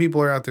that some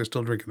people are out there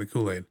still drinking the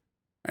Kool-Aid.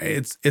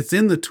 It's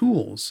in the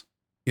tools,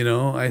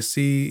 I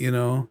see,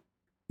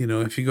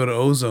 if you go to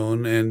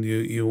Ozone and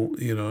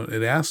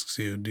it asks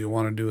you, do you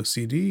want to do a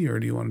CD or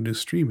do you want to do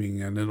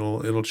streaming? And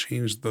it'll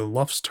change the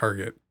LUFS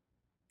target.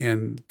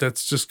 And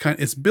that's just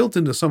it's built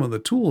into some of the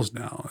tools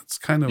now. It's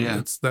kind of,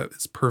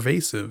 it's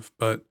pervasive,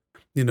 but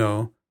and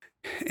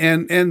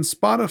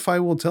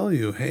Spotify will tell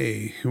you,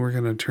 hey, we're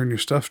going to turn your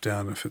stuff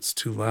down if it's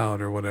too loud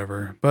or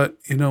whatever. But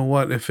you know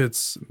what? If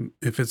it's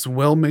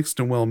well mixed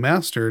and well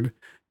mastered,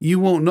 you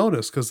won't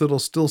notice because it'll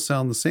still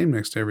sound the same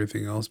next to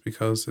everything else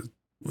because it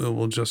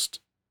will just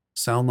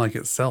sound like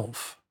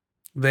itself.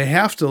 They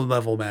have to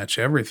level match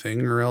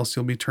everything or else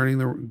you'll be turning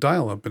the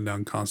dial up and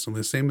down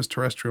constantly. Same as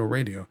terrestrial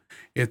radio.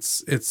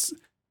 It's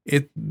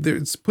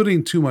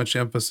putting too much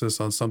emphasis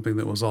on something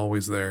that was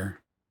always there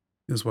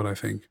is what I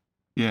think.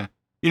 Yeah.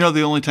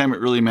 The only time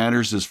it really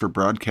matters is for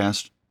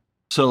broadcast.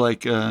 So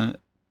like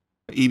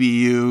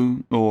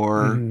EBU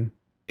or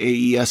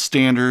AES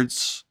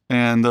standards,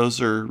 and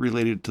those are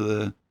related to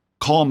the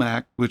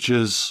CALMAC, which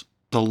is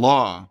the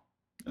law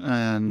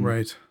and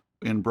right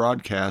in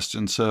broadcast.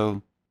 And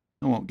so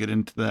I won't get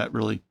into that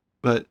really,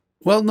 but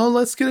well, no,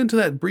 let's get into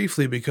that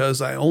briefly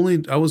because I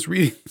was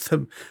reading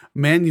the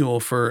manual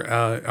for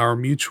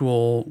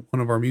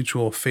one of our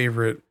mutual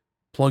favorite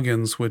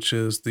plugins, which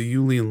is the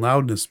Uline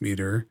loudness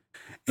meter.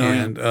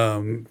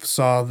 And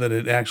saw that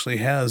it actually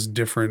has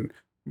different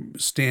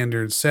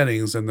standard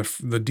settings, and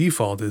the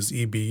default is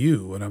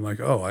EBU. And I'm like,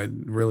 oh, I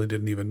really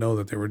didn't even know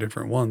that there were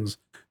different ones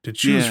to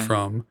choose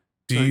from.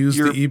 Do you use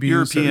the EBU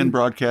European setting?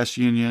 Broadcast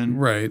Union?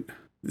 Right.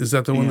 Is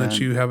that the one that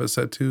you have it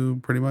set to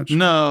pretty much?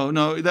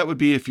 No, that would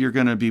be if you're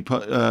going to be,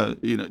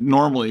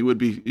 normally it would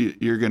be,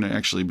 you're going to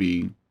actually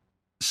be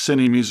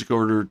sending music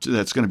over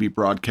that's going to be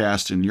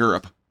broadcast in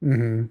Europe.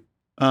 Mm-hmm.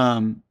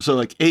 So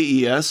like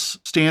AES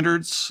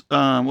standards,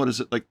 what is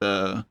it? Like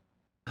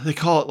they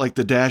call it like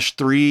the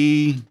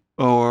 -3,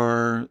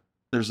 or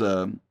there's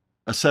a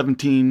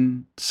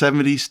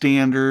 1770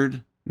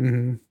 standard.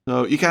 Mm-hmm.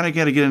 So you kind of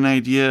got to get an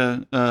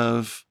idea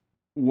of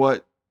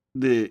what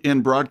the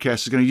end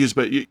broadcast is going to use,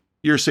 but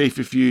you're safe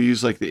if you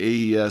use like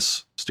the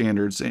AES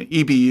standards. And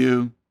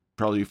EBU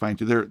probably you find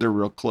too. They're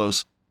real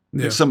close.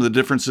 Yeah. Some of the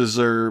differences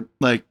are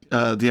like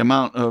the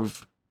amount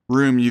of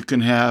room you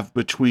can have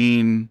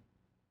between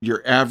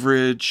your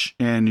average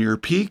and your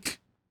peak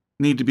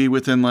need to be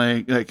within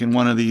like in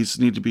one of these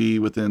need to be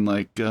within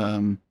like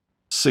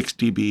 6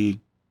 dB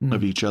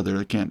of each other.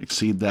 They can't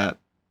exceed that.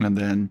 And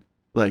then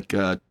like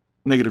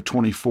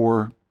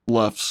 -24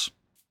 LUFS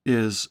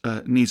is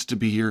needs to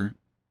be your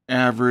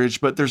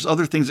average. But there's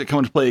other things that come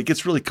into play. It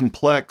gets really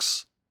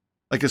complex.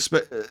 Like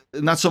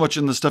not so much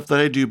in the stuff that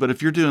I do, but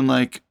if you're doing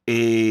like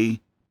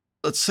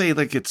let's say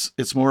like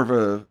it's more of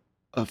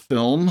a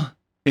film.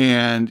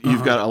 And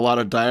you've got a lot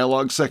of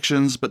dialogue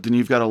sections, but then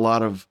you've got a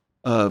lot of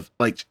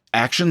like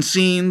action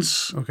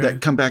scenes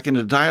that come back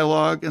into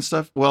dialogue and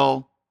stuff.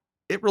 Well,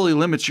 it really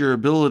limits your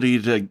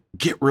ability to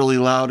get really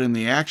loud in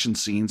the action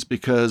scenes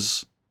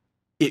because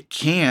it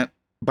can't,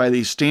 by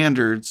these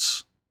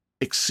standards,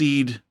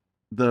 exceed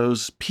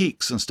those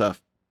peaks and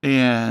stuff.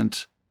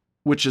 And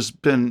which has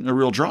been a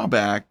real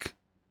drawback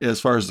as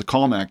far as the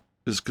CALMAC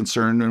is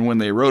concerned. And when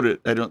they wrote it,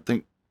 I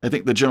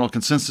think the general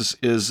consensus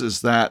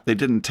is that they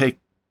didn't take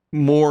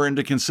more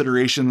into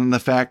consideration than the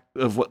fact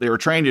of what they were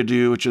trying to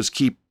do, which is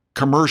keep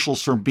commercials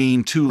from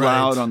being too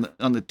loud on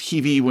the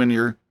TV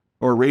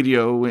or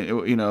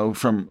radio,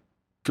 from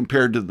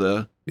compared to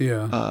the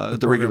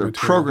regular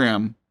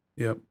program.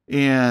 Yep.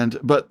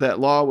 But that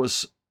law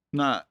was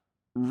not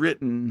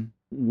written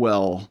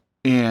well,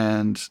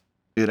 and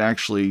it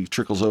actually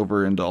trickles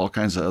over into all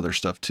kinds of other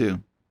stuff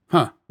too.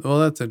 Huh. Well,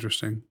 that's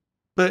interesting.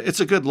 But it's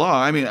a good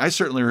law. I mean, I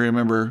certainly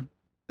remember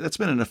that's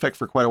been in effect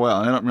for quite a while.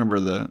 I don't remember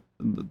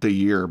the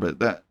year, but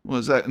that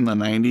was in the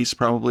 90s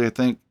probably, I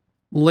think.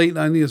 Late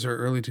 90s or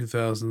early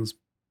 2000s.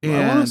 And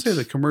I want to say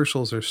the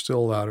commercials are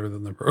still louder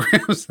than the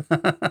programs.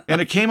 and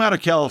it came out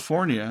of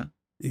California.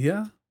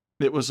 Yeah.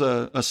 It was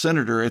a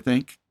senator, I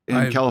think,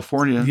 in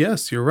California.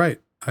 Yes, you're right.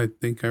 I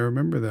think I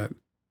remember that.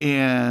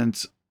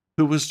 And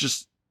who was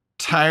just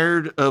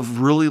tired of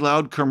really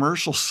loud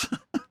commercials.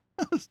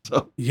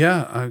 So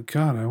yeah,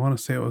 God, I want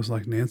to say it was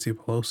like Nancy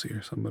Pelosi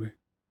or somebody.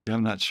 Yeah,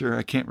 I'm not sure.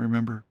 I can't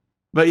remember.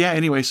 But yeah,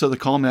 anyway, so the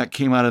CalmAc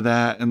came out of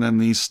that, and then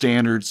these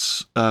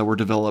standards were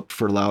developed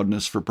for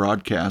loudness for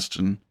broadcast,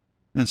 and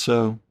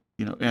so,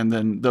 you know, and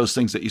then those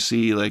things that you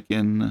see like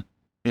in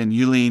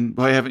Uline.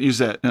 Boy, I haven't used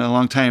that in a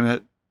long time.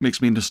 That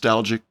makes me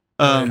nostalgic.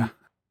 That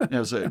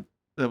was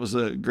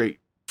a great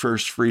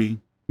first free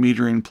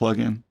metering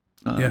plugin.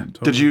 Yeah,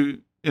 totally. Did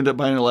you end up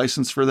buying a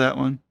license for that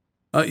one?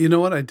 You know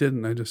what? I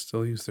didn't. I just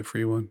still use the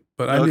free one.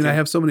 But I mean, I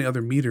have so many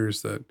other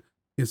meters that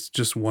it's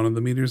just one of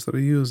the meters that I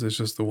use. It's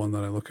just the one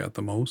that I look at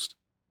the most.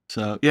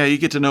 So yeah, you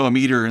get to know a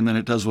meter, and then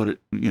it does what it,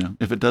 you know,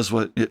 if it does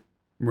what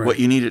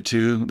you need it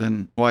to,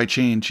 then why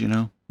change, you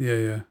know?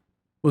 Yeah.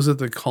 Was it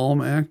the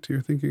CalmAc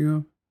you're thinking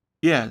of?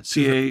 Yeah,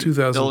 CA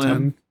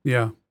 2010.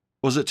 Yeah.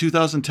 Was it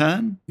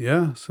 2010?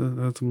 Yeah, so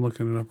I'm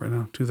looking it up right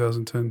now.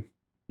 2010.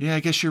 Yeah, I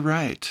guess you're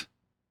right.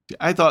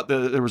 I thought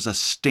that there was a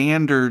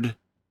standard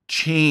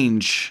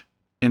change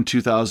in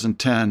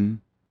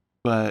 2010,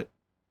 but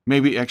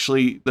maybe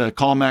actually the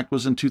CalmAc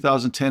was in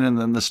 2010, and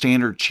then the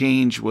standard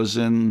change was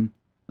in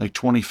like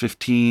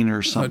 2015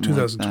 or something.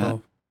 2012.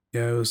 Like that.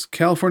 Yeah, it was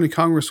California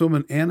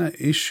Congresswoman Anna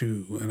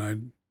Eshoo, and I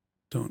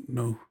don't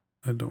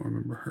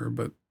remember her,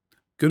 but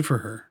good for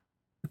her.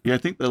 Yeah, I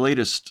think the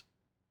latest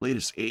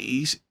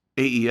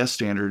AES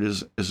standard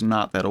is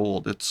not that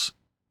old. It's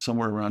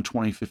somewhere around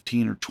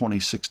 2015 or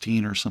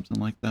 2016 or something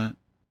like that.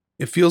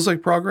 It feels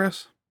like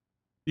progress.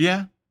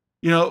 Yeah,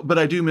 you know, but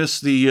I do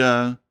miss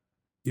the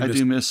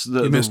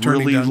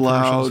really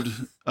loud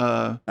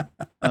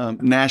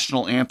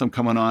national anthem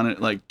coming on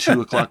at like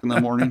 2:00 in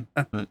the morning.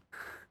 But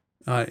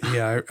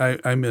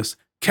I miss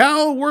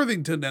Cal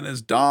Worthington and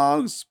his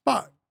dog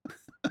Spot.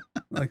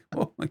 Like,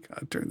 oh my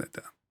God, turn that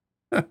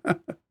down.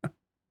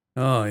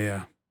 Oh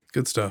yeah,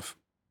 good stuff.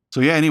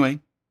 So yeah, anyway,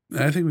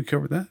 I think we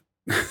covered that.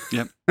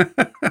 Yep.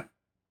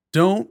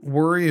 Don't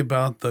worry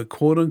about the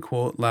quote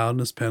unquote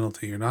loudness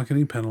penalty. You're not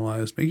getting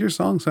penalized. Make your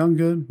song sound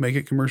good. Make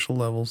it commercial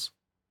levels.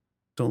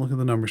 Don't look at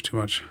the numbers too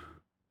much,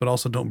 but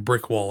also don't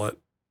brick wall it.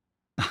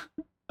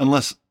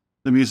 Unless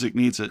the music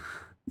needs it.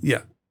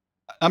 Yeah.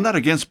 I'm not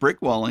against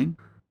brick walling.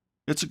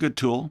 It's a good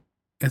tool.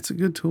 It's a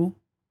good tool.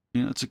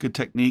 You know, it's a good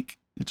technique.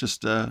 It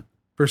just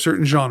for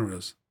certain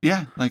genres.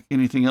 Yeah, like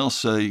anything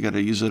else, you got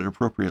to use it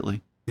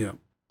appropriately. Yeah.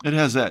 It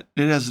has a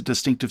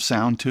distinctive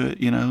sound to it,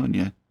 you know,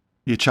 and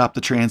you chop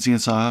the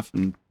transients off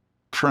and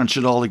crunch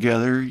it all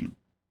together.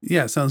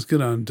 Yeah, it sounds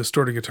good on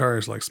distorted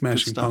guitars like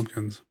Smashing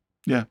Pumpkins.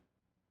 Yeah.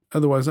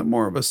 Otherwise, I'm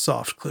more of a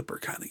soft clipper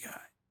kind of guy.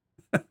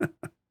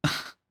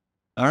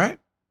 All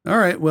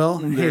right. Well,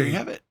 there you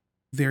have it.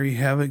 There you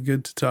have it.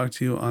 Good to talk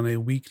to you on a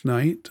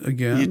weeknight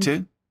again. You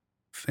too.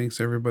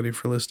 Thanks, everybody,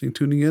 for listening,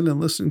 tuning in,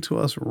 and listening to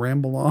us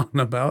ramble on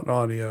about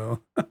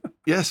audio.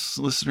 Yes,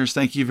 listeners,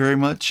 thank you very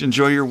much.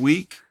 Enjoy your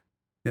week.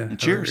 Yeah. And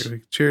cheers.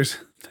 Cheers.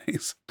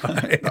 Thanks.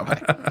 Bye.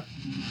 Bye-bye.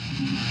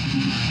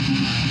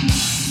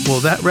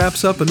 Well, that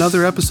wraps up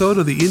another episode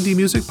of the Indie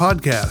Music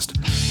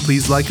Podcast.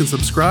 Please like and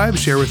subscribe,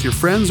 share with your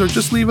friends, or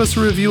just leave us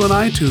a review on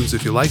iTunes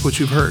if you like what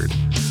you've heard.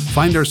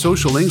 Find our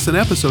social links and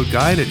episode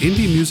guide at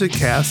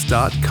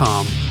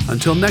indiemusiccast.com.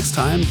 Until next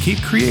time, keep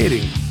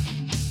creating.